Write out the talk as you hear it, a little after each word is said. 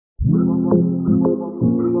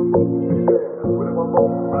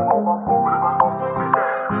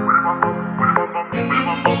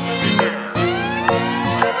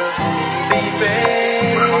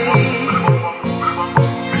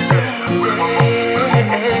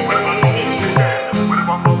And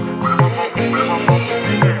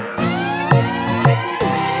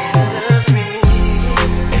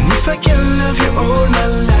if I can love you all my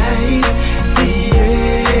life, say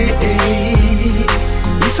yeah.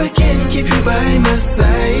 If I can keep you by my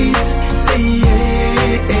side, say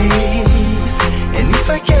yeah. And if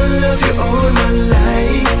I can love you all my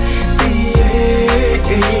life, say yeah.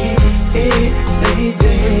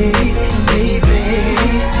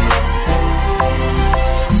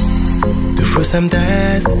 The first time that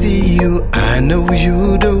I see you, I know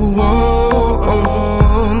you the one.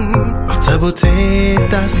 Par ta beauté,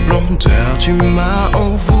 ta splendeur, tu m'as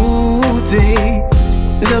envoûté.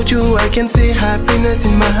 Without you, I can see happiness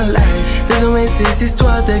in my life. Désormais, ces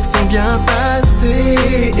histoires d'ex sont bien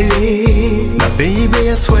passées. My baby,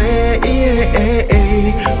 I swear,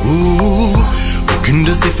 Ooh. Aucune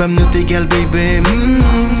de ces femmes ne t'égale, baby.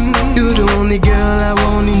 You're the only girl I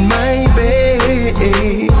want in my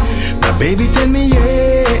bed. My baby, tell me yeah.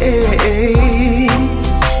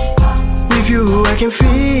 With you, I can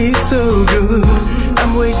feel so good.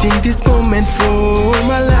 I'm waiting this moment for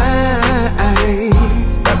my life.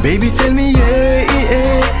 My baby, tell me yeah.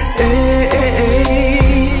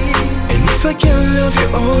 And if I can love you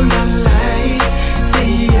all my life, say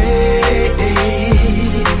yeah.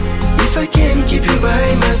 If I can keep you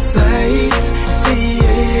by my side, say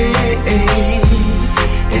yeah.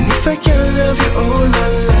 And if I can love you all my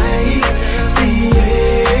life, say yeah.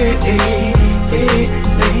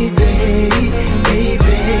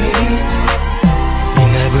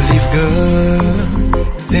 And I believe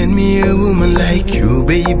God send me a woman like you,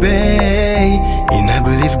 baby. And I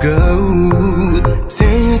believe God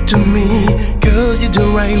send you to me, cause you're the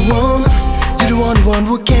right one. You're the only one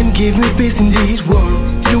who can give me peace in this world.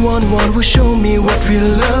 You're the only one who show me what real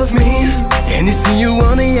love means. Anything you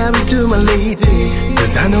wanna, I will do, my lady.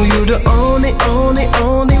 Cause I know you're the only one.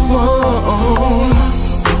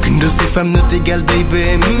 Aucune de ces femmes ne t'égale, baby.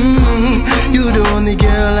 You're the only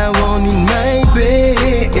girl I want in my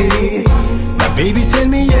bed. My baby, tell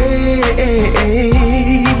me yeah.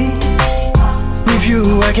 With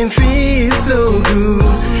you, I can feel so good.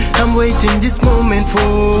 I'm waiting this moment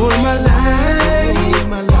for my life.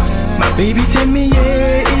 My baby, tell me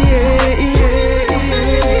yeah.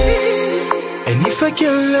 And if I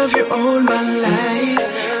can love you all my life,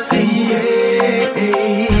 say yeah.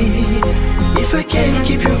 If I can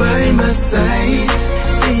keep you by my side,